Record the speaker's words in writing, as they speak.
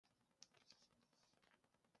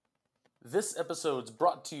This episode's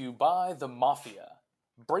brought to you by the Mafia,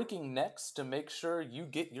 breaking necks to make sure you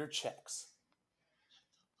get your checks.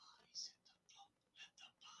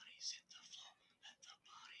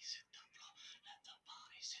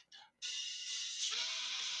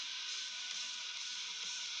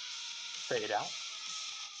 Fade out.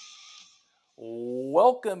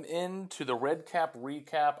 Welcome into the Red Cap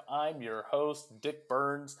Recap. I'm your host, Dick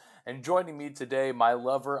Burns, and joining me today, my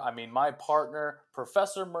partner,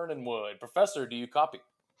 Professor Mernon Wood. Professor, do you copy?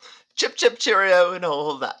 Chip chip cheerio and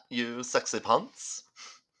all that, you sexy punts.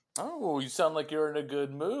 Oh, you sound like you're in a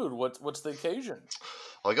good mood. What's the occasion?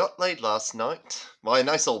 I got laid last night. Why, a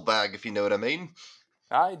nice old bag, if you know what I mean.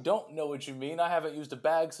 I don't know what you mean. I haven't used a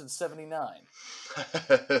bag since '79.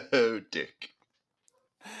 Oh, Dick.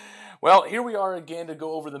 Well, here we are again to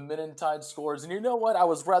go over the Tide scores, and you know what? I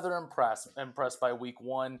was rather impressed by Week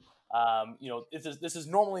 1. This is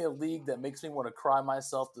normally a league that makes me want to cry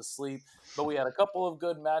myself to sleep, but we had a couple of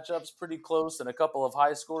good matchups, pretty close, and a couple of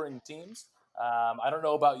high-scoring teams. I don't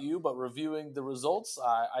know about you, but reviewing the results,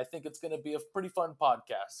 I think it's going to be a pretty fun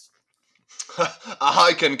podcast.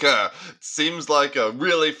 I concur. Seems like a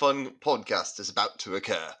really fun podcast is about to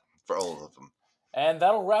occur for all of them. And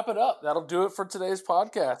that'll wrap it up. That'll do it for today's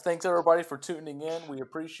podcast. Thanks, everybody, for tuning in. We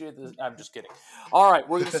appreciate this. I'm just kidding. All right,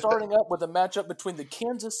 we're starting up with a matchup between the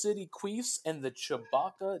Kansas City Chiefs and the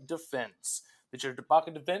Chewbacca Defense. The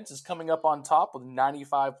Chewbacca Defense is coming up on top with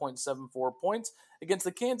 95.74 points against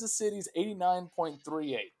the Kansas City's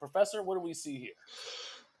 89.38. Professor, what do we see here?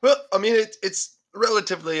 Well, I mean, it's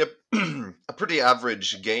relatively a pretty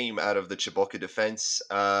average game out of the Chewbacca defense.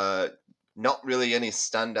 Not really any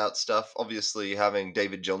standout stuff. Obviously, having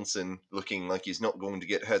David Johnson looking like he's not going to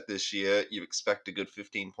get hurt this year, you expect a good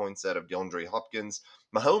 15 points out of DeAndre Hopkins.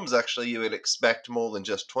 Mahomes, actually, you would expect more than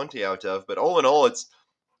just 20 out of, but all in all, it's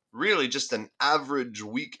really just an average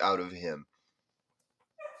week out of him.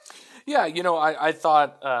 Yeah, I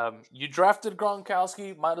thought you drafted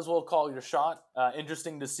Gronkowski, might as well call your shot.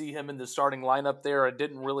 Interesting to see him in the starting lineup there. It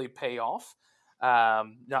didn't really pay off.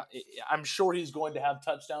 Now, I'm sure he's going to have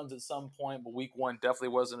touchdowns at some point, but week 1 definitely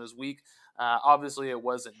wasn't his week. Obviously, it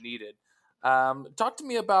wasn't needed. Talk to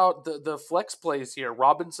me about the flex plays here,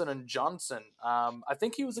 Robinson and Johnson. I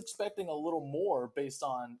think he was expecting a little more based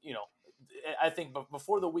on, I think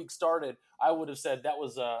before the week started, I would have said that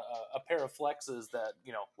was a pair of flexes that,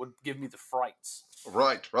 would give me the frights.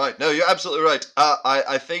 Right. No, you're absolutely right.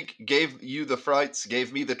 I think gave you the frights,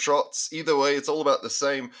 gave me the trots. Either way, it's all about the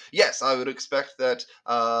same. Yes, I would expect that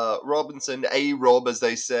Robinson, A-Rob, as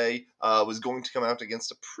they say, was going to come out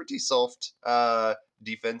against a pretty soft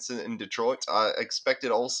defense in Detroit. I expected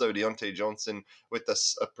also Deontay Johnson with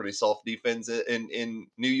a pretty soft defense in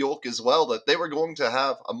New York as well, that they were going to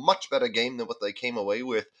have a much better game than what they came away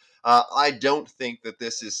with. I don't think that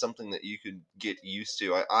this is something that you could get used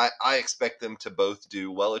to. I expect them to both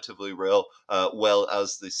do relatively well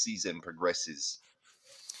as the season progresses.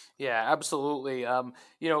 Yeah, absolutely.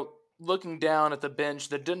 Looking down at the bench,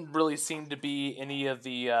 there didn't really seem to be any of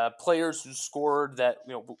the players who scored that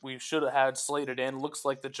we should have had slated in. Looks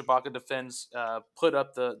like the Chewbacca defense put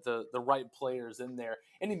up the right players in there.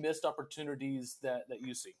 Any missed opportunities that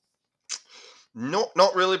you see?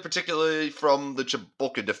 Not really, particularly from the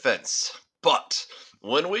Chewbacca defense. But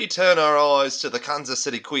when we turn our eyes to the Kansas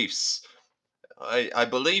City Chiefs, I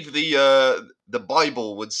believe the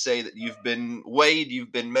Bible would say that you've been weighed,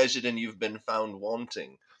 you've been measured, and you've been found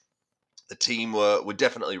wanting. The team would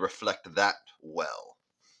definitely reflect that well.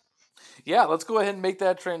 Yeah, let's go ahead and make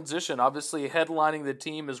that transition. Obviously, headlining the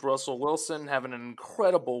team is Russell Wilson, having an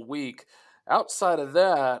incredible week. Outside of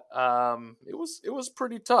that, it was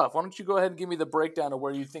pretty tough. Why don't you go ahead and give me the breakdown of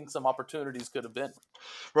where you think some opportunities could have been?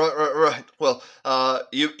 Right. Well,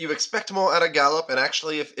 you expect more out of Gallup, and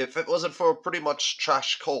actually, if it wasn't for a pretty much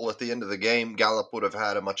trash call at the end of the game, Gallup would have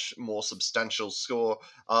had a much more substantial score.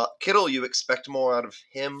 Kittle, you expect more out of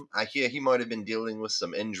him. I hear he might have been dealing with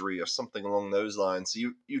some injury or something along those lines. So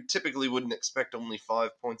you typically wouldn't expect only 5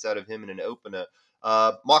 points out of him in an opener.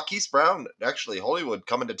 Marquise Brown, actually, Hollywood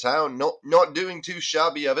coming to town, not doing too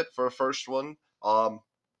shabby of it for a first one.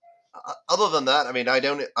 Other than that, I mean, I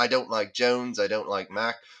don't like Jones. I don't like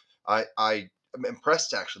Mack. I am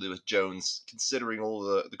impressed actually with Jones, considering all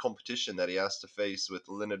the competition that he has to face with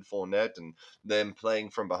Leonard Fournette and them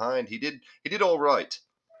playing from behind. He did all right.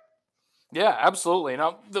 Yeah, absolutely.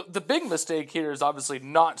 Now, the big mistake here is obviously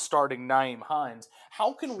not starting Naeem Hines.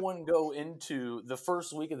 How can one go into the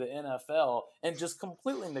first week of the NFL and just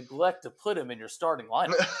completely neglect to put him in your starting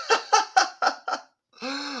lineup?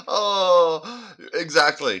 Oh,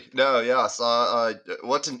 exactly. No, yes.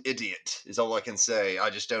 What an idiot is all I can say. I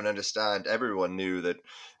just don't understand. Everyone knew that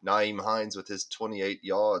Naeem Hines with his 28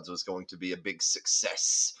 yards was going to be a big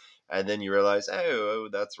success, and then you realize,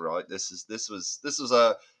 that's right. This was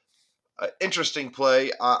a interesting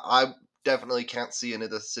play. I definitely can't see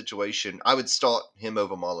another situation. I would start him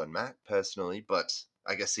over Marlon Mack personally, but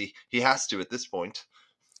I guess he has to at this point.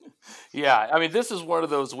 Yeah, I mean, this is one of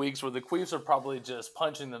those weeks where the Queefs are probably just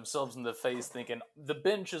punching themselves in the face, thinking the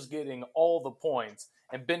bench is getting all the points,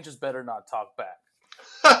 and benches better not talk back.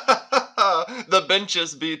 The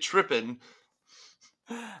benches be tripping.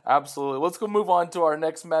 Absolutely. Let's go move on to our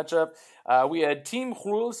next matchup. We had Team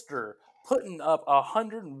Hulster putting up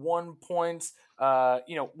 101 points.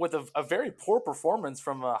 With a very poor performance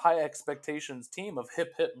from a high expectations team of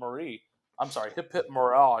Hip Hip Marie. I'm sorry, Hip Hip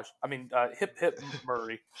Mirage. Hip Hip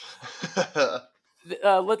Murray.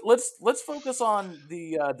 Let's focus on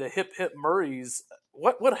the Hip Hip Murrays.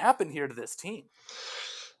 What happened here to this team?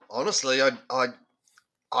 Honestly,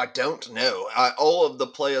 I don't know. All of the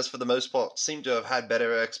players, for the most part, seem to have had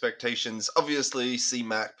better expectations. Obviously, C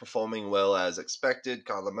Mac performing well as expected,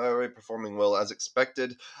 Kyler Murray performing well as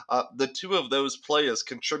expected. The two of those players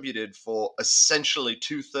contributed for essentially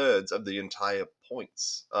two-thirds of the entire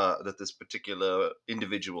points that this particular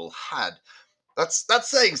individual had. That's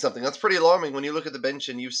saying something. That's pretty alarming when you look at the bench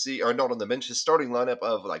and you see, or not on the bench, his starting lineup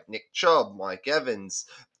of like Nick Chubb, Mike Evans,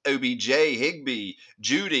 OBJ, Higby,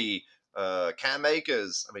 Judy, Cam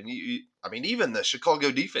Akers. I mean, even the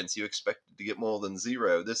Chicago defense, you expected to get more than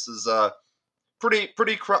zero. This is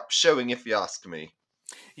pretty corrupt showing, if you ask me.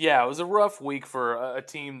 Yeah, it was a rough week for a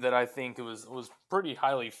team that I think was pretty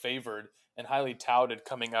highly favored and highly touted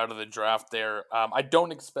coming out of the draft. There, I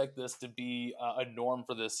don't expect this to be a norm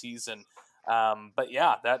for this season. But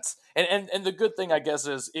yeah, and the good thing I guess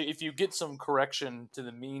is if you get some correction to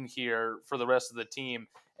the mean here for the rest of the team,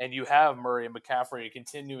 and you have Murray and McCaffrey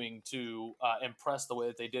continuing to impress the way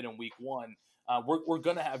that they did in Week 1, we're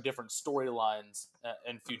going to have different storylines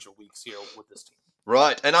in future weeks here with this team.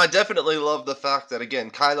 Right, and I definitely love the fact that again,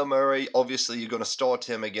 Kyler Murray. Obviously, you're going to start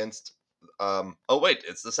him against. Oh wait,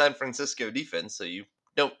 it's the San Francisco defense, so you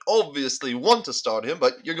don't obviously want to start him,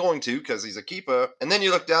 but you're going to because he's a keeper. And then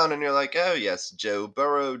you look down and you're like, oh yes, Joe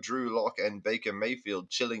Burrow, Drew Lock, and Baker Mayfield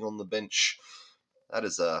chilling on the bench. That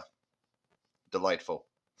is delightful.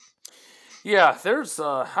 Yeah,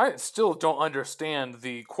 I still don't understand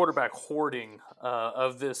the quarterback hoarding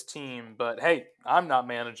of this team, but hey, I'm not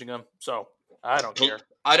managing them, so I don't Well, care.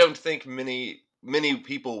 I don't think many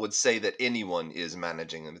people would say that anyone is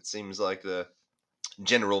managing them. It seems like the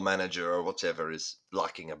general manager or whatever is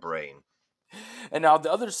lacking a brain. And now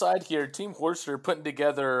the other side here, Team Horster putting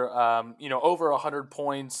together, over 100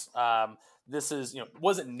 points. This is,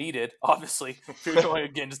 wasn't needed, obviously, if you're going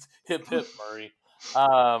against Hip Hip Murray.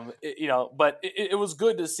 But it was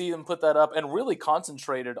good to see them put that up and really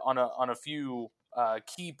concentrated on a few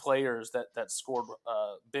key players that scored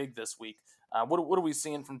big this week. What are we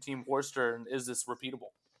seeing from Team Horster, and is this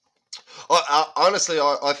repeatable? Honestly,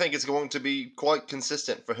 I think it's going to be quite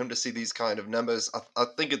consistent for him to see these kind of numbers. I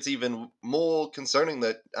think it's even more concerning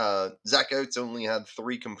that Zach Oates only had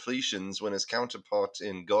 3 completions when his counterpart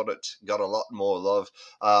in Goddard got a lot more love.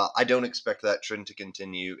 I don't expect that trend to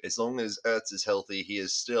continue. As long as Ertz is healthy, he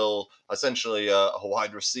is still essentially a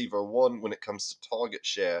wide receiver one when it comes to target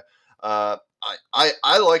share. I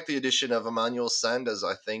like the addition of Emmanuel Sanders.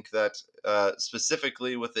 I think that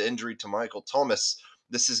specifically with the injury to Michael Thomas,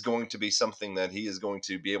 this is going to be something that he is going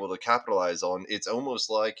to be able to capitalize on. It's almost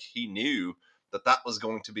like he knew that that was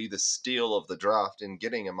going to be the steal of the draft in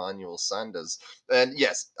getting Emmanuel Sanders. And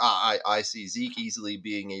yes, I see Zeke easily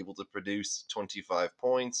being able to produce 25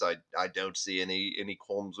 points. I don't see any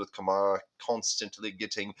qualms with Kamara constantly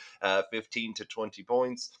getting 15 to 20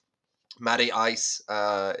 points. Matty Ice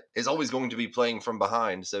is always going to be playing from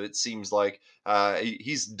behind, so it seems like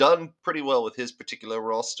he's done pretty well with his particular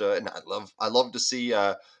roster, and I love to see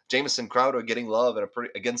Jamison Crowder getting love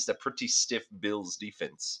against a pretty stiff Bills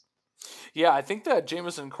defense. Yeah, I think that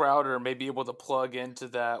Jamison Crowder may be able to plug into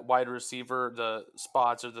that wide receiver, the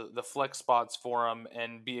spots or the flex spots for him,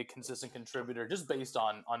 and be a consistent contributor just based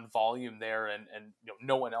on volume there, and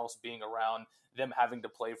no one else being around, them having to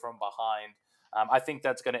play from behind. I think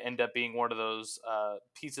that's going to end up being one of those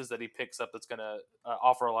pieces that he picks up that's going to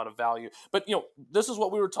offer a lot of value. But this is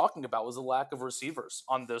what we were talking about, was the lack of receivers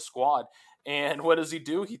on this squad. And what does he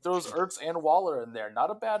do? He throws Ertz and Waller in there. Not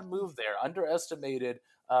a bad move there. Underestimated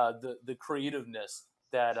the creativeness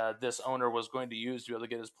that this owner was going to use to be able to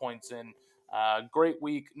get his points in. Great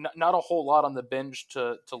week. Not a whole lot on the bench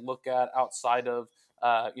to look at outside of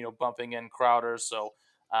bumping in Crowder. So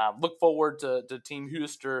Look forward to Team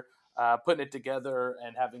Houston putting it together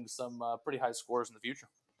and having some pretty high scores in the future.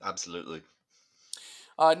 Absolutely.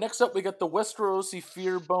 Next up, we got the Westerosi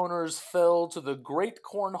Fear Boners fell to the Great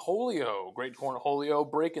Cornholio. Great Cornholio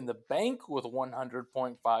breaking the bank with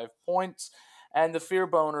 100.5 points, and the Fear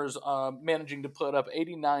Boners managing to put up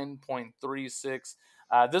 89.36.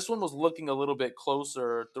 This one was looking a little bit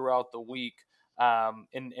closer throughout the week, and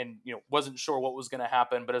wasn't sure what was going to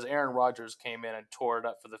happen. But as Aaron Rodgers came in and tore it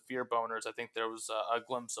up for the Fear Boners, I think there was a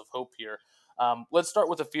glimpse of hope here. Let's start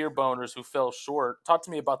with the Fear Boners who fell short. Talk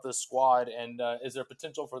to me about this squad, and is there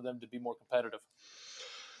potential for them to be more competitive?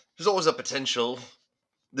 There's always a potential.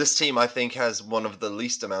 This team, I think, has one of the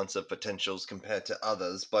least amounts of potentials compared to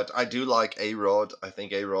others, but I do like A Rod. I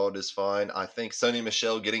think A Rod is fine. I think Sonny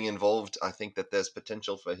Michelle getting involved, I think that there's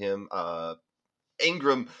potential for him.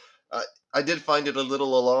 Ingram, uh, I did find it a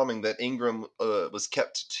little alarming that Ingram was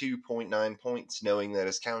kept to 2.9 points, knowing that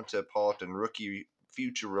his counterpart and rookie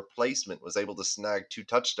future replacement was able to snag 2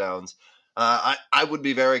 touchdowns. I would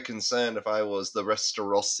be very concerned if I was the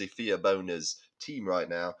Restaurossi Fia Boners team right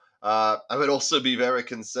now. I would also be very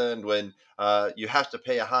concerned when you have to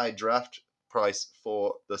pay a high draft price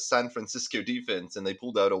for the San Francisco defense and they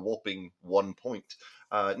pulled out a whopping 1 point.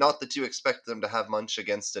 Not that you expect them to have much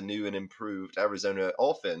against a new and improved Arizona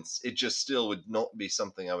offense. It just still would not be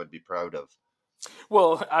something I would be proud of.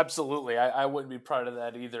 Well, absolutely. I wouldn't be proud of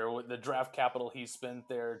that either. With the draft capital he spent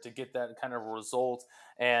there to get that kind of result,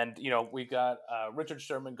 and we got Richard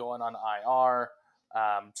Sherman going on IR.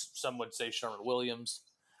 Some would say Sherman Williams.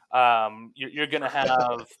 You're going to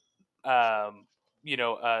have, um,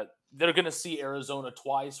 they're going to see Arizona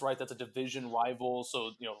twice, right? That's a division rival,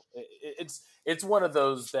 so it's one of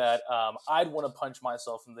those that I'd want to punch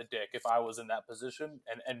myself in the dick if I was in that position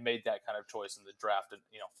and made that kind of choice in the draft, and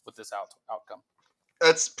with this outcome.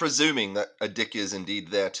 That's presuming that a dick is indeed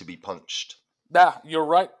there to be punched. Yeah, you're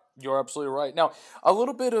right. You're absolutely right. Now, a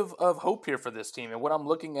little bit of hope here for this team and what I'm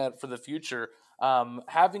looking at for the future.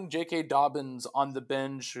 Having J.K. Dobbins on the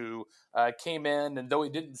bench, who came in, and though he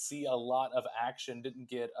didn't see a lot of action, didn't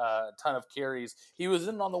get a ton of carries, he was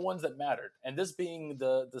in on the ones that mattered. And this being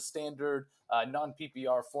the standard non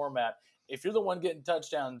PPR format, if you're the one getting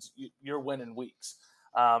touchdowns, you're winning weeks.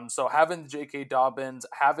 So having J.K. Dobbins,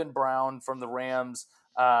 having Brown from the Rams,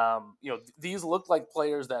 these look like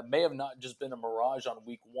players that may have not just been a mirage on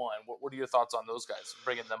week one. What are your thoughts on those guys?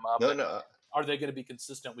 Bringing them up, No, and no, are they going to be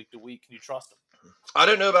consistent week to week? Can you trust them? I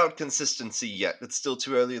don't know about consistency yet. It's still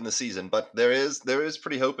too early in the season, but there is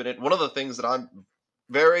pretty hope in it. One of the things that I'm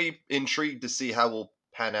very intrigued to see how will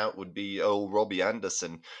pan out would be Robbie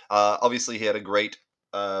Anderson. Obviously, he had a great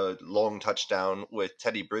long touchdown with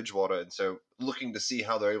Teddy Bridgewater, and so looking to see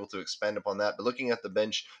how they're able to expand upon that. But looking at the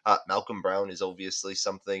bench, Malcolm Brown is obviously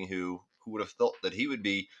something who would have thought that he would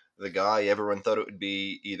be the guy. Everyone thought it would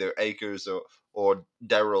be either Akers or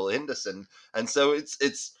Daryl Henderson, and so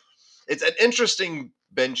it's an interesting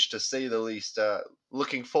bench to say the least.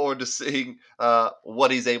 Looking forward to seeing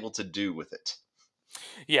what he's able to do with it.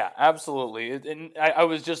 Yeah, absolutely. And I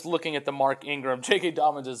was just looking at the Mark Ingram. J.K.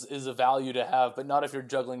 Dobbins is a value to have, but not if you're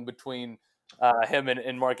juggling between him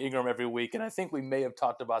and Mark Ingram every week. And I think we may have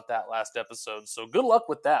talked about that last episode. So good luck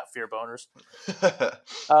with that, Fear Boners.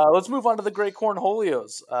 Let's move on to the Great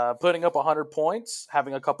Cornholios. Putting up 100 points,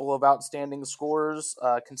 having a couple of outstanding scores,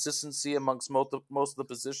 consistency amongst most of the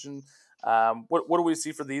position. What do we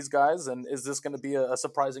see for these guys? And is this going to be a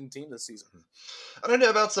surprising team this season? I don't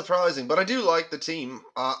know about surprising, but I do like the team.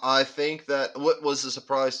 I think that what was a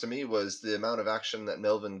surprise to me was the amount of action that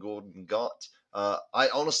Melvin Gordon got. I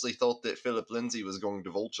honestly thought that Philip Lindsay was going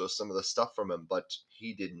to vulture some of the stuff from him, but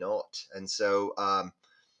he did not. And so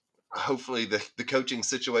hopefully the coaching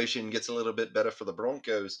situation gets a little bit better for the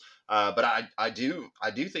Broncos. But I do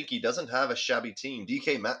think he doesn't have a shabby team.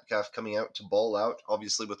 DK Metcalf coming out to ball out.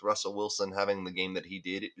 Obviously, with Russell Wilson having the game that he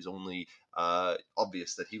did, it was only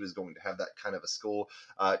obvious that he was going to have that kind of a score.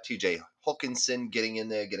 TJ Hawkinson getting in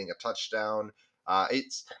there, getting a touchdown.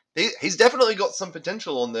 He's definitely got some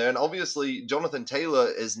potential on there, and obviously Jonathan Taylor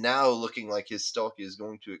is now looking like his stock is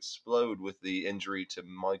going to explode with the injury to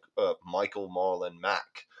Michael Marlon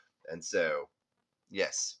Mack. And so,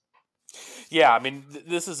 yes. Yeah, I mean,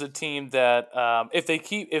 this is a team that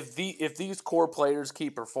if these core players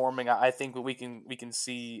keep performing, I think we can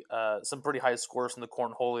see some pretty high scores from the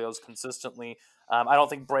Cornholios consistently. I don't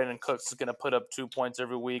think Brandon Cooks is going to put up 2 points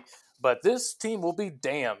every week, but this team will be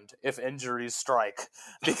damned if injuries strike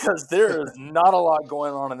because there is not a lot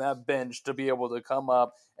going on in that bench to be able to come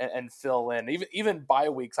up and fill in. Even bye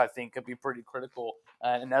weeks, I think, could be pretty critical.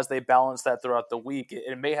 And as they balance that throughout the week,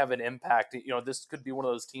 it may have an impact. This could be one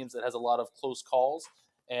of those teams that has a lot of close calls,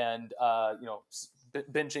 and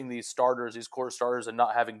benching these starters, these core starters, and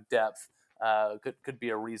not having depth could be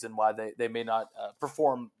a reason why they may not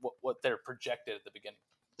perform what they're projected at the beginning.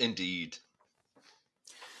 Indeed.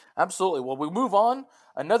 Absolutely. Well, we move on.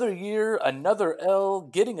 Another year, another L,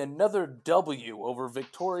 getting another W over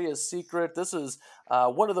Victoria's Secret. This is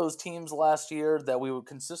one of those teams last year that we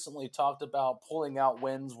consistently talked about pulling out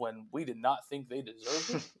wins when we did not think they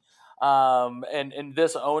deserved it. And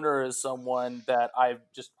this owner is someone that I've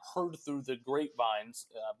just heard through the grapevines.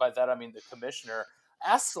 By that I mean the commissioner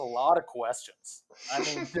asks a lot of questions. I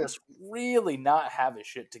mean, just really not have his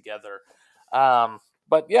shit together. Um,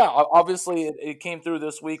 but yeah, obviously it came through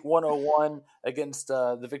this week, 101 against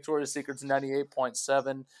the Victoria's Secret's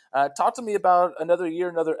 98.7. Talk to me about another year,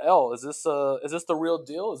 another L. Is this the real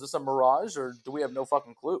deal? Is this a mirage, or do we have no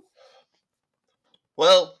fucking clue?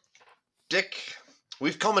 Well, Dick,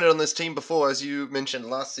 we've commented on this team before, as you mentioned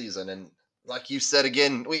last season, and like you said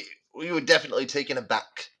again, we were definitely taken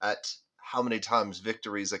aback at how many times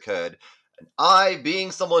victories occurred. And I,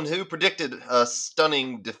 being someone who predicted a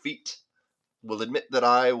stunning defeat, will admit that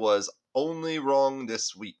I was only wrong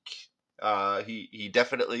this week. He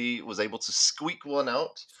definitely was able to squeak one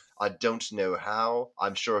out. I don't know how.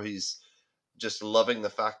 I'm sure he's just loving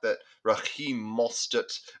the fact that Raheem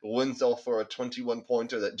Mostert wins off for a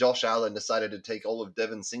 21-pointer, that Josh Allen decided to take all of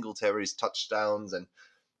Devin Singletary's touchdowns, and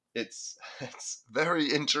it's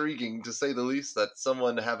very intriguing, to say the least, that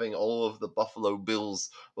someone having all of the Buffalo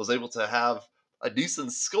Bills was able to have a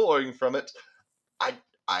decent scoring from it. I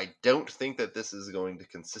I don't think that this is going to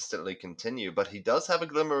consistently continue, but he does have a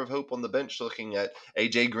glimmer of hope on the bench. Looking at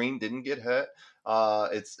AJ Green, didn't get hurt.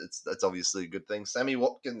 It's that's obviously a good thing. Sammy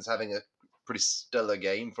Watkins having a pretty stellar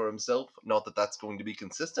game for himself. Not that that's going to be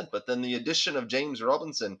consistent, but then the addition of James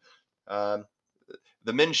Robinson, um,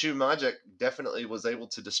 the Minshew magic definitely was able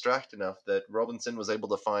to distract enough that Robinson was able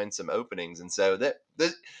to find some openings, and so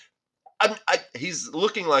he's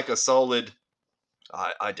looking like a solid.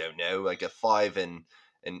 I don't know, like a 5-9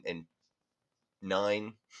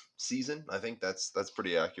 season. I think that's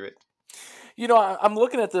pretty accurate. I'm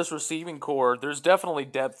looking at this receiving core. There's definitely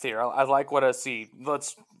depth here. I like what I see.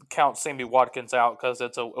 Let's count Sammy Watkins out because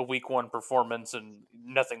it's a week one performance and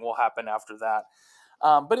nothing will happen after that.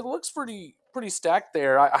 But it looks pretty stacked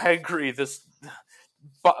there. I agree. This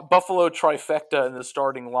Buffalo trifecta in the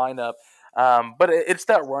starting lineup. But it's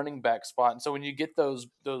that running back spot, and so when you get those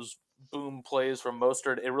boom plays from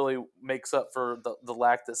Mostert, it really makes up for the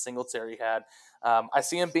lack that Singletary had. I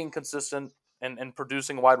see him being consistent and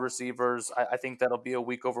producing wide receivers. I think that'll be a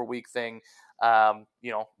week over week thing.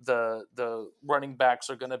 The running backs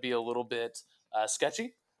are going to be a little bit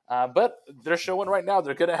sketchy. But they're showing right now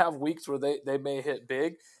they're going to have weeks where they may hit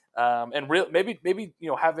big. Maybe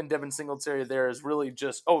having Devin Singletary there is really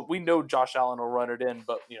just we know Josh Allen will run it in,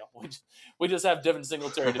 but we just have Devin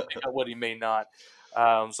Singletary to pick up what he may not.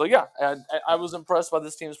 So yeah, I was impressed by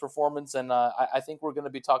this team's performance, and I think we're going to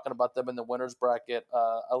be talking about them in the winners bracket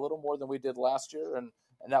a little more than we did last year, and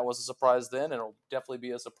that was a surprise then, and it'll definitely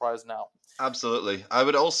be a surprise now. Absolutely. I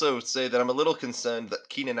would also say that I'm a little concerned that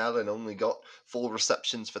Keenan Allen only got 4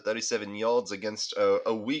 receptions for 37 yards against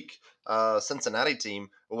a weak Cincinnati team,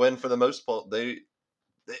 when for the most part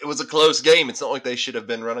it was a close game. It's not like they should have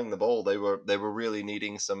been running the ball. They were really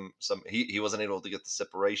needing some. He wasn't able to get the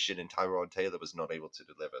separation, and Tyrod Taylor was not able to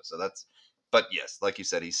deliver. So that's. But yes, like you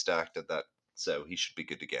said, he's stacked at that, so he should be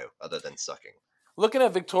good to go. Other than sucking. Looking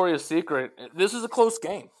at Victoria's Secret, this is a close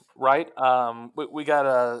game, right? We got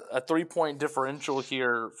a 3 point differential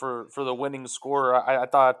here for the winning score. I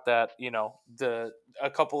thought that the a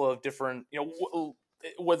couple of different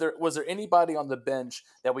whether was there anybody on the bench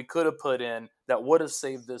that we could have put in that would have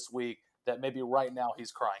saved this week that maybe right now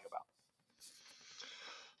he's crying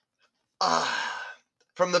about.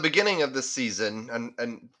 From the beginning of the season,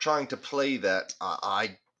 and trying to play that,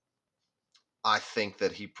 I think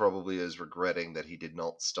that he probably is regretting that he did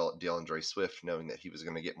not start DeAndre Swift, knowing that he was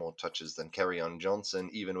going to get more touches than Kerryon Johnson,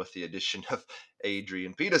 even with the addition of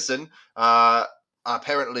Adrian Peterson.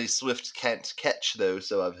 Apparently, Swift can't catch, though,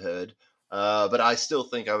 so I've heard. But I still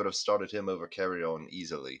think I would have started him over Kerryon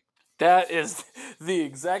easily. That is the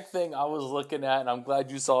exact thing I was looking at, and I'm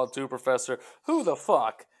glad you saw it too, Professor. Who the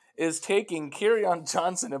fuck is taking Kerryon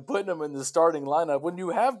Johnson and putting him in the starting lineup when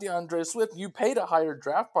you have DeAndre Swift? You paid a higher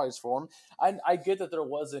draft price for him. I get that there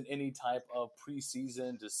wasn't any type of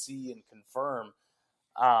preseason to see and confirm,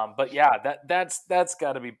 but yeah, that's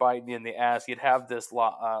got to be biting you in the ass. You'd have this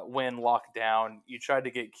win locked down. You tried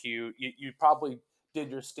to get cute. You probably did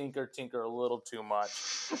your stinker tinker a little too much.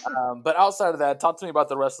 But outside of that, talk to me about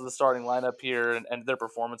the rest of the starting lineup here and their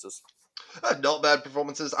performances. Not bad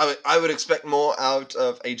performances. I would expect more out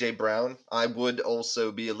of AJ Brown. I would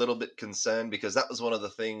also be a little bit concerned because that was one of the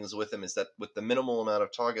things with him is that with the minimal amount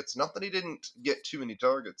of targets, not that he didn't get too many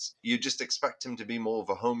targets, you just expect him to be more of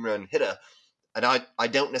a home run hitter. And I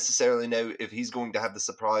don't necessarily know if he's going to have the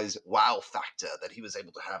surprise wow factor that he was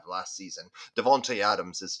able to have last season. Devontae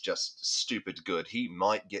Adams is just stupid good. He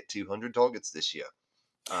might get 200 targets this year.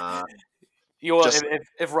 Uh, You know, just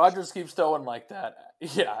if Rodgers keeps throwing like that,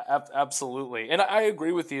 yeah, absolutely. And I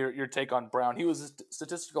agree with your take on Brown. He was a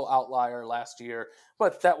statistical outlier last year,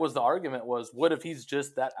 but that was the argument was what if he's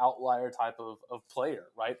just that outlier type of player,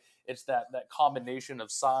 right? It's that combination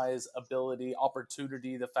of size, ability,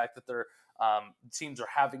 opportunity, the fact that their teams are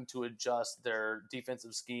having to adjust their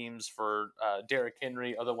defensive schemes for Derrick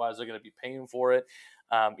Henry, otherwise they're going to be paying for it.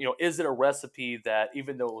 Is it a recipe that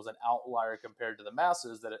even though it was an outlier compared to the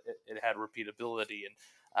masses, that it had repeatability?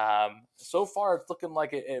 And so far, it's looking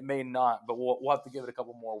like it may not, but we'll have to give it a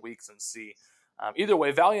couple more weeks and see. Either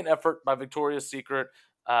way, valiant effort by Victoria's Secret,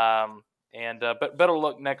 but better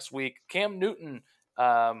luck next week. Cam Newton,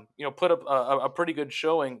 put up a pretty good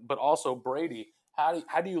showing, but also Brady.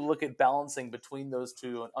 How do you look at balancing between those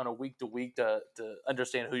two on a week to week to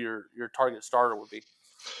understand who your target starter would be?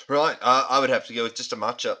 Right, I would have to go with just a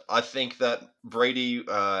matchup. I think that Brady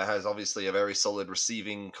has obviously a very solid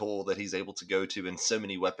receiving core that he's able to go to, and so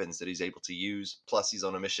many weapons that he's able to use. Plus, he's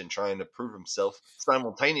on a mission trying to prove himself.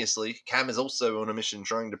 Simultaneously, Cam is also on a mission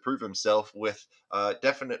trying to prove himself with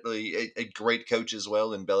definitely a great coach as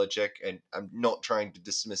well in Belichick. And I'm not trying to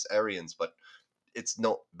dismiss Arians, but it's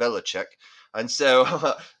not Belichick. And so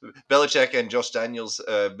Belichick and Josh Daniels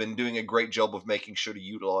have been doing a great job of making sure to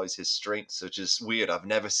utilize his strengths, which is weird. I've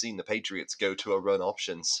never seen the Patriots go to a run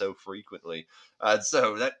option so frequently. And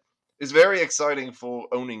so that is very exciting for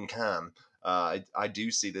owning Cam. I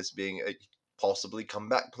do see this being a possibly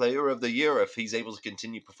comeback player of the year if he's able to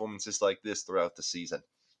continue performances like this throughout the season.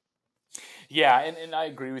 Yeah, and I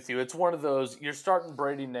agree with you. It's one of those you're starting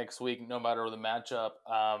Brady next week, no matter the matchup.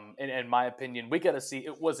 In my opinion, we got to see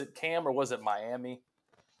it. Was it Cam or was it Miami?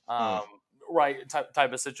 Hmm. Um, right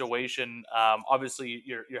type of situation. Obviously,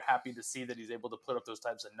 you're happy to see that he's able to put up those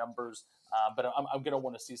types of numbers. But I'm going to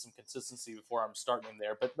want to see some consistency before I'm starting him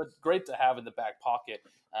there. But great to have in the back pocket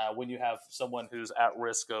when you have someone who's at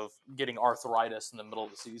risk of getting arthritis in the middle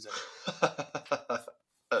of the season.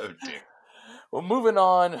 Oh dear. Well, moving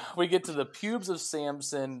on, we get to the pubes of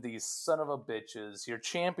Samson, these son of a bitches, your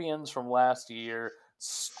champions from last year,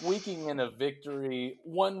 squeaking in a victory.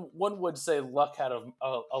 One would say luck had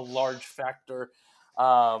a large factor.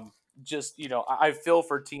 Just I feel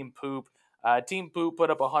for Team Poop. Team Poop put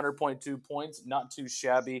up 100.2 points, not too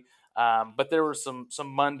shabby. But there were some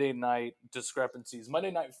Monday night discrepancies,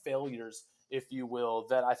 Monday night failures, if you will,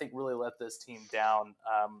 that I think really let this team down.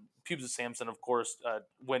 Pubes of Samson, of course,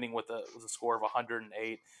 winning with a score of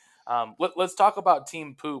 108. Let's talk about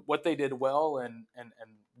Team Poop, what they did well, and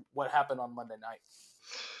what happened on Monday night.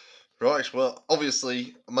 Right. Well,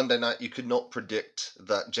 obviously, Monday night you could not predict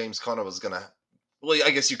that James Conner was gonna. Well,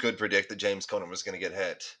 I guess you could predict that James Conner was gonna get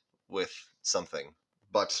hit with something,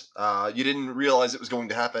 but you didn't realize it was going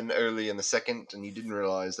to happen early in the second, and you didn't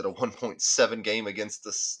realize that a 1.7 game against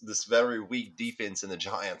this very weak defense in the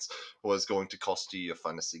Giants was going to cost you your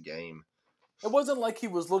fantasy game. It wasn't like he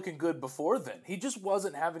was looking good before then. He just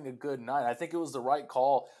wasn't having a good night. I think it was the right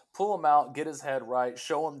call. Pull him out, get his head right,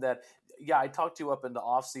 show him that yeah, I talked you up in the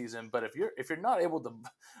off season, but if you're not able to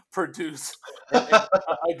produce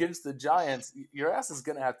against the Giants, your ass is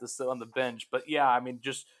going to have to sit on the bench. But yeah, I mean,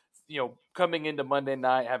 just coming into Monday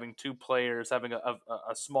night, having two players, having a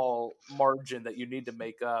small margin that you need to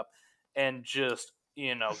make up, and just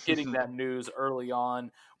getting that news early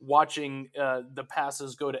on, watching the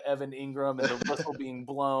passes go to Evan Ingram and the whistle being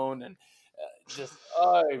blown, and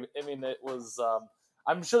I mean, it was.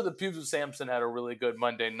 I'm sure the Pubes of Samson had a really good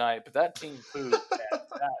Monday night, but that team poop, man,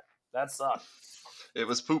 that sucked. It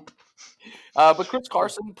was poop. But Chris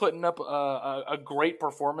Carson putting up a great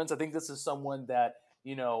performance. I think this is someone that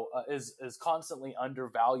is constantly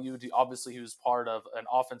undervalued. Obviously, he was part of an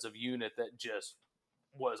offensive unit that just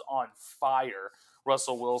was on fire.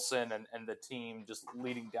 Russell Wilson and the team just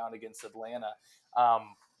leading down against Atlanta.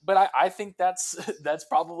 But I think that's that's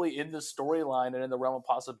probably in the storyline and in the realm of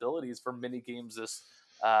possibilities for many games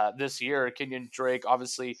this year. Kenyon Drake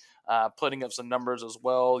obviously putting up some numbers as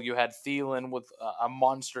well. You had Thielen with a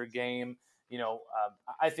monster game.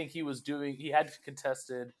 I think he had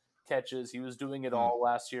contested catches. He was doing it Mm. all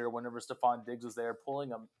last year whenever Stephon Diggs was there, pulling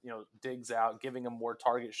him, Diggs out, giving him more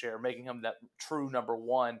target share, making him that true number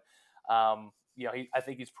one. I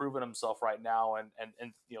think he's proven himself right now, and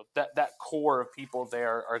that core of people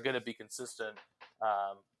there are going to be consistent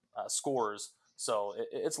um, scores. So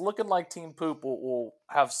it's looking like Team Poop will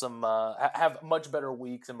have have much better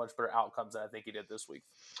weeks and much better outcomes than I think he did this week.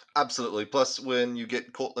 Absolutely. Plus, when you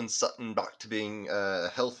get Cortland Sutton back to being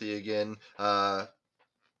healthy again, I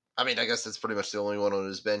mean, I guess that's pretty much the only one on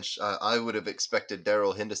his bench. I would have expected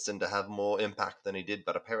Daryl Henderson to have more impact than he did,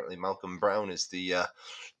 but apparently Malcolm Brown is the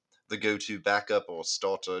go-to backup or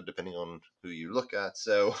starter, depending on who you look at.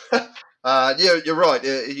 So, yeah, you're right.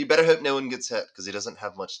 You better hope no one gets hurt because he doesn't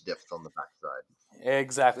have much depth on the backside.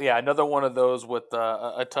 Exactly. Yeah, another one of those with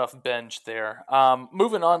a tough bench there.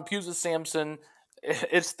 Moving on, Puget Sampson.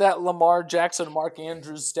 It's that Lamar Jackson, Mark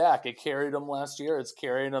Andrews stack. It carried him last year. It's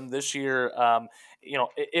carrying him this year.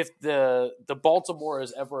 If the Baltimore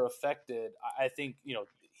is ever affected, I think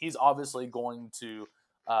he's obviously going to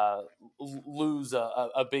uh, lose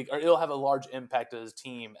a big, or it'll have a large impact to his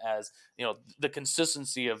team as the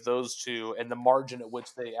consistency of those two and the margin at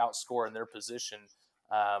which they outscore in their position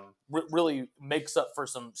really makes up for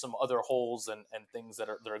some other holes and things that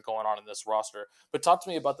are going on in this roster. But talk to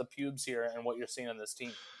me about the pubes here and what you're seeing on this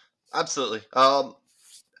team. Absolutely.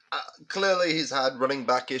 Clearly, he's had running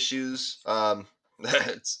back issues.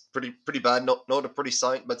 It's pretty bad. Not a pretty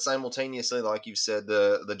sight, but simultaneously, like you said,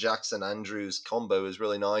 the Jackson Andrews combo is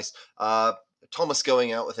really nice. Thomas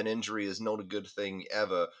going out with an injury is not a good thing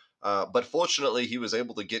ever. But fortunately, he was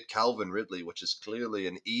able to get Calvin Ridley, which is clearly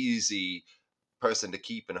an easy person to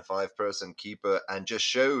keep in a five-person keeper, and just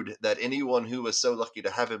showed that anyone who was so lucky to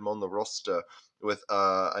have him on the roster with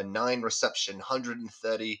a 9 reception,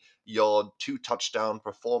 130-yard, 2 touchdown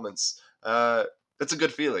performance. It's a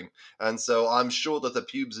good feeling. And so I'm sure that the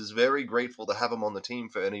Pubes is very grateful to have him on the team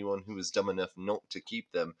for anyone who is dumb enough not to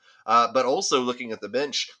keep them. But also looking at the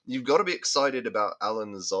bench, you've got to be excited about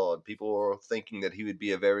Alan Lazard. People are thinking that he would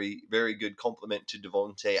be a very, very good complement to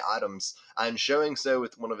Devontae Adams, and showing so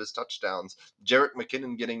with one of his touchdowns. Jerick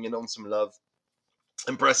McKinnon getting in on some love.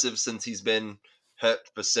 Impressive since he's been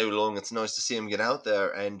hurt for so long. It's nice to see him get out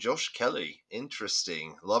there. And Josh Kelly,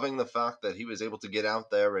 interesting. Loving the fact that he was able to get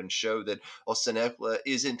out there and show that Austin Eckler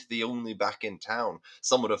isn't the only back in town.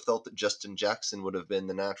 Some would have thought that Justin Jackson would have been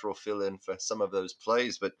the natural fill in for some of those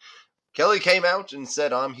plays, but Kelly came out and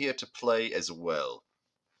said, I'm here to play as well.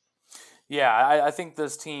 Yeah, I think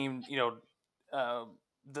this team,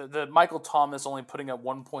 the Michael Thomas only putting up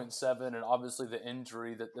 1.7, and obviously the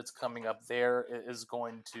injury that's coming up there is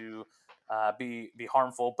going to be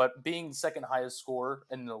harmful. But being second highest scorer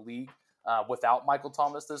in the league without Michael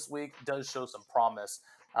Thomas this week does show some promise.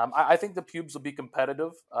 I think the Pubes will be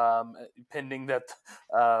competitive, pending that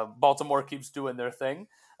Baltimore keeps doing their thing.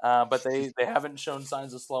 But they haven't shown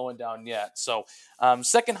signs of slowing down yet. So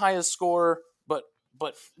second highest score, but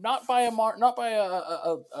not by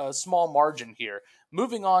a small margin here.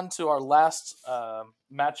 Moving on to our last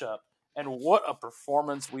matchup, and what a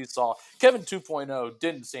performance we saw. Kevin 2.0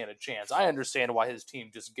 didn't stand a chance. I understand why his team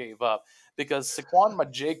just gave up because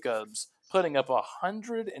Saquon Jacobs putting up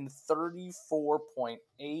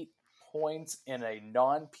 134.8 points in a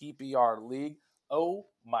non PPR league. Oh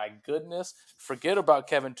my goodness. Forget about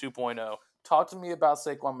Kevin 2.0. Talk to me about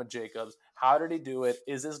Saquon Jacobs. How did he do it?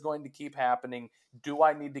 Is this going to keep happening? Do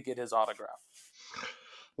I need to get his autograph?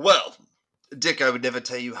 Well, Dick, I would never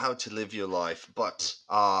tell you how to live your life, but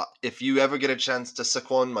if you ever get a chance to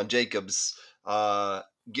Saquon Jacobs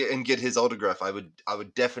get his autograph, I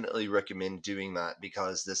would definitely recommend doing that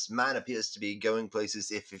because this man appears to be going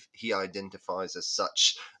places if he identifies as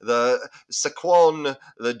such. The Saquon,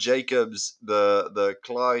 the Jacobs, the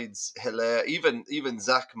Clydes, Hilaire, even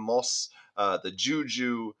Zach Moss. The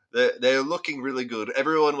Juju, they're looking really good.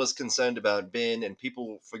 Everyone was concerned about Ben, and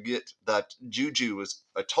people forget that Juju was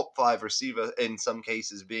a top 5 receiver in some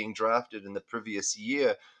cases being drafted in the previous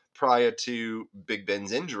year prior to Big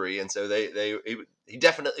Ben's injury, and so he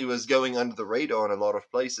definitely was going under the radar in a lot of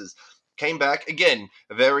places. Came back again,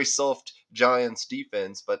 a very soft Giants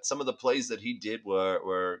defense, but some of the plays that he did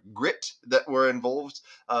were grit that were involved.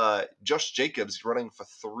 Josh Jacobs running for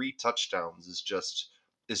 3 touchdowns is just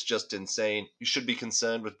insane. You should be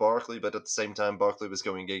concerned with Barkley, but at the same time, Barkley was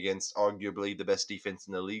going against arguably the best defense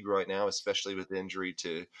in the league right now, especially with the injury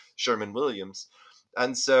to Sherman Williams.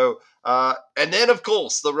 And so, and then of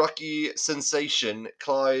course, the rookie sensation,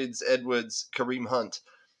 Clyde's Edwards, Kareem Hunt.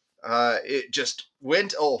 It just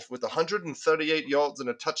went off with 138 yards and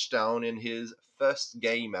a touchdown in his first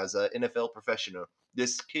game as an NFL professional.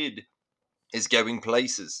 This kid is going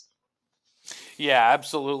places. Yeah,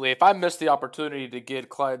 absolutely. If I missed the opportunity to get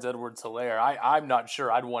Clyde Edwards Hilaire, I'm not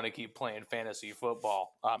sure I'd want to keep playing fantasy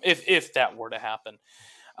football if that were to happen.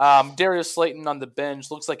 Darius Slayton on the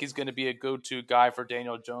bench looks like he's going to be a go-to guy for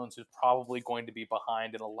Daniel Jones, who's probably going to be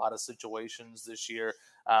behind in a lot of situations this year.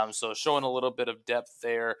 So showing a little bit of depth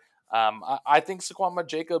there. I think Saquon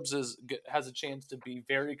Jacobs has a chance to be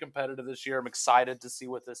very competitive this year. I'm excited to see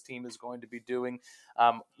what this team is going to be doing.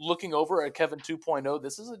 Looking over at Kevin 2.0,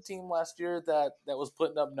 this is a team last year that was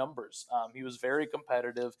putting up numbers. He was very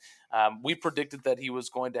competitive. We predicted that he was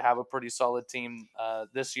going to have a pretty solid team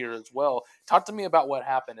this year as well. Talk to me about what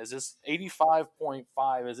happened. Is this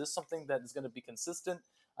 85.5? Is this something that is going to be consistent?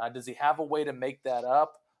 Does he have a way to make that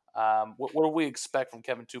up? What do we expect from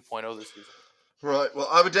Kevin 2.0 this season? Right. Well,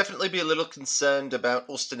 I would definitely be a little concerned about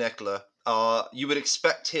Austin Eckler. You would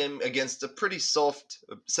expect him against a pretty soft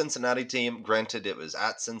Cincinnati team. Granted, it was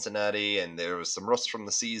at Cincinnati and there was some rust from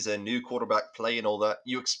the season, new quarterback play, and all that.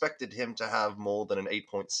 You expected him to have more than an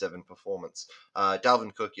 8.7 performance.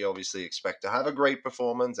 Dalvin Cook, you obviously expect to have a great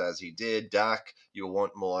performance, as he did. Dak, you'll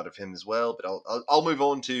want more out of him as well. But I'll move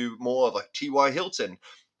on to more of like T.Y. Hilton.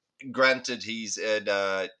 Granted, he's in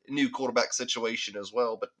a new quarterback situation as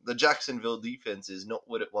well, but the Jacksonville defense is not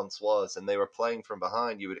what it once was, and they were playing from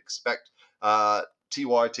behind. You would expect Ty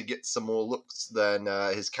to get some more looks than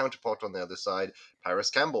his counterpart on the other side,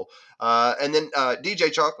 Paris Campbell, and then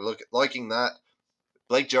DJ Chark. Look, liking that.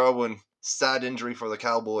 Blake Jarwin. Sad injury for the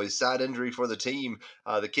Cowboys. Sad injury for the team.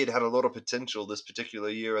 The kid had a lot of potential this particular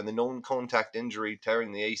year, and the non-contact injury,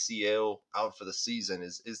 tearing the ACL out for the season,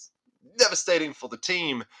 is devastating for the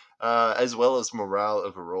team as well as morale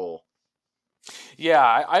overall. Yeah,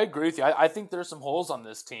 I agree with you. I think there's some holes on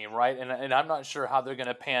this team, right? And I'm not sure how they're going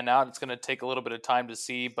to pan out. It's going to take a little bit of time to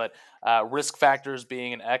see, but risk factors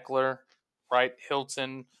being an Eckler, right?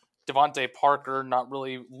 Hilton, Devontae Parker not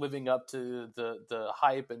really living up to the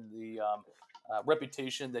hype and the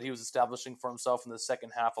reputation that he was establishing for himself in the second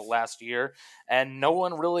half of last year, and no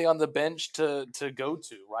one really on the bench to go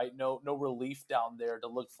to, right? No relief down there to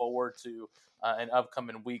look forward to in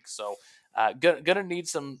upcoming weeks. So gonna need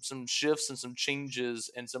some shifts and some changes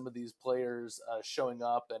in some of these players showing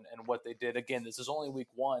up and what they did. Again, this is only week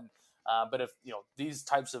one, but if these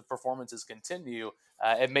types of performances continue,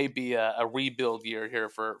 it may be a rebuild year here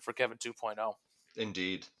for Kevin 2.0.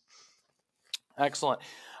 Indeed. Excellent.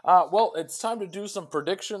 Well, it's time to do some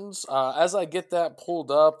predictions. As I get that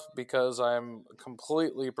pulled up, because I'm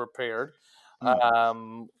completely prepared,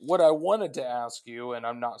 Hmm. what I wanted to ask you, and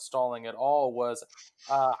I'm not stalling at all, was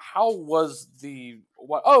how was the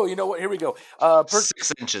what? Oh, you know what? Here we go.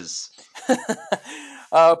 6 inches.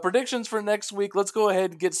 Predictions for next week. Let's go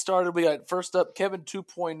ahead and get started. We got first up Kevin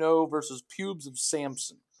 2.0 versus Pubes of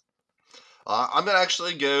Samson. I'm gonna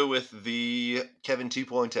actually go with the Kevin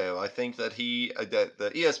 2.0. I think that that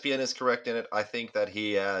the ESPN is correct in it. I think that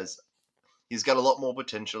he's got a lot more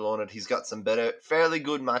potential on it. He's got some better, fairly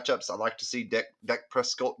good matchups. I like to see Dak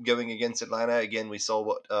Prescott going against Atlanta. Again, we saw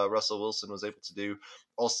what Russell Wilson was able to do.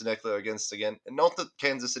 Austin Eckler against again. And not that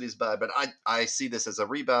Kansas City's bad, but I see this as a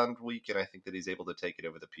rebound week, and I think that he's able to take it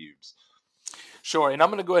over the Pubes. Sure, and I'm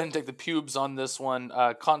going to go ahead and take the Pubes on this one.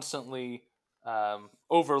 Constantly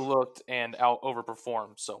overlooked and out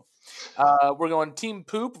overperformed. So we're going Team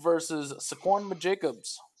Poop versus Saquon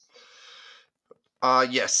Jacobs.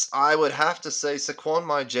 Yes, I would have to say Saquon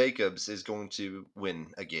My Jacobs is going to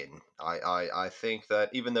win again. I think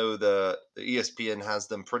that even though the ESPN has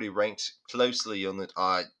them pretty ranked closely on it,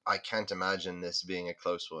 I can't imagine this being a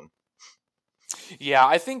close one. Yeah,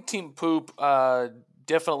 I think Team Poop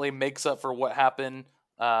definitely makes up for what happened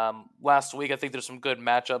last week. I think there's some good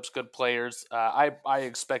matchups, good players. I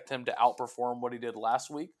expect him to outperform what he did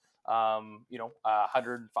last week.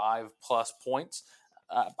 105 plus points.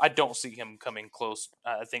 I don't see him coming close.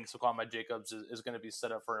 I think Saquon Jacobs is going to be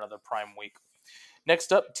set up for another prime week.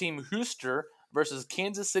 Next up, Team Hooster versus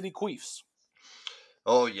Kansas City Queefs.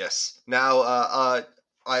 Oh yes. Now,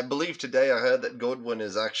 I believe today I heard that Godwin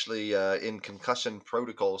is actually in concussion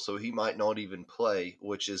protocol, so he might not even play,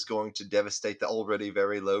 which is going to devastate the already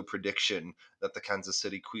very low prediction that the Kansas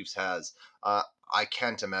City Queefs has. I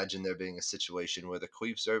can't imagine there being a situation where the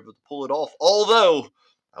Queefs are able to pull it off. Although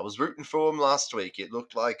I was rooting for him last week, it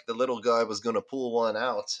looked like the little guy was going to pull one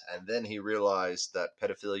out, and then he realized that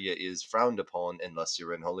pedophilia is frowned upon unless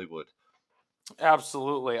you're in Hollywood.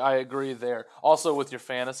 Absolutely, I agree there. Also with your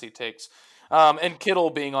fantasy takes, and Kittle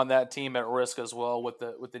being on that team at risk as well with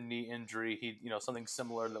the knee injury. He something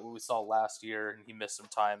similar that we saw last year, and he missed some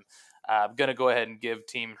time. I'm gonna go ahead and give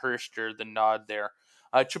Team Hirschter the nod there.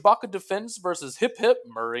 Chewbacca defense versus Hip Hip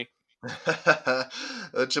Murray.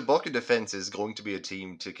 Chewbacca defense is going to be a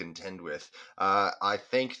team to contend with. I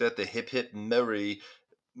think that the Hip Hip Murray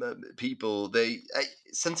people.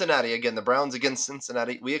 Cincinnati again. The Browns against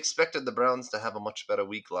Cincinnati. We expected the Browns to have a much better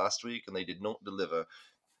week last week, and they did not deliver.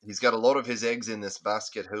 He's got a lot of his eggs in this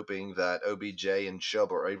basket, hoping that OBJ and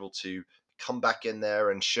Chubb are able to come back in there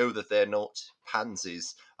and show that they're not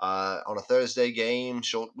pansies. On a Thursday game,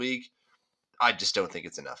 short week, I just don't think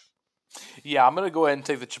it's enough. Yeah, I'm going to go ahead and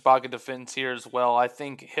take the Chewbacca defense here as well. I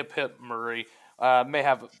think Hip Hip Murray may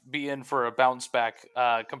have be in for a bounce back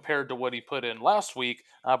compared to what he put in last week,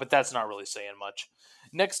 but that's not really saying much.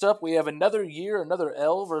 Next up, we have another year, another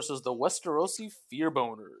L versus the Westerosi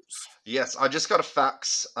Fearboners. Yes, I just got a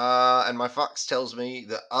fax, and my fax tells me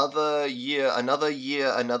the another year,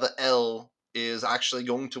 another L is actually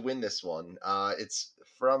going to win this one. It's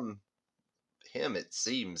from him, it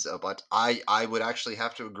seems, but I would actually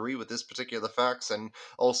have to agree with this particular fax, and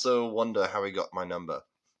also wonder how he got my number.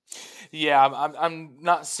 Yeah, I'm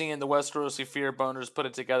not seeing the Westerosi Fearboners put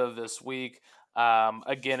it together this week.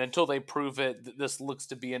 Again, until they prove it, this looks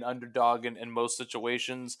to be an underdog in most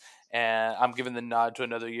situations, and I'm giving the nod to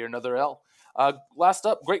another year, another L. Last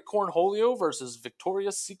up, Great Cornholio versus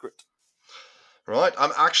Victoria's Secret. Right,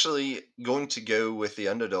 I'm actually going to go with the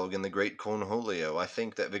underdog in the Great Cornholio. I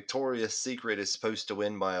think that Victoria's Secret is supposed to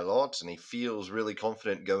win by a lot, and he feels really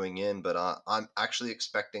confident going in. But I'm actually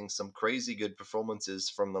expecting some crazy good performances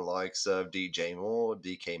from the likes of DJ Moore,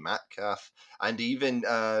 DK Metcalf, and even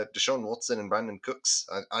Deshaun Watson and Brandon Cooks.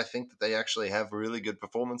 I think that they actually have really good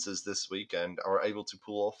performances this week and are able to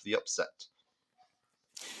pull off the upset.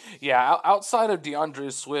 Yeah, outside of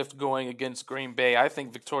DeAndre Swift going against Green Bay, I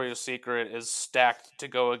think Victoria's Secret is stacked to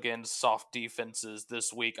go against soft defenses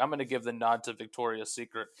this week. I'm going to give the nod to Victoria's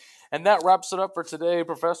Secret. And that wraps it up for today,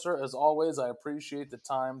 Professor. As always, I appreciate the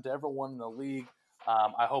time to everyone in the league.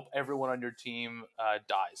 I hope everyone on your team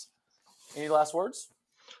dies. Any last words?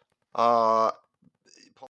 Uh,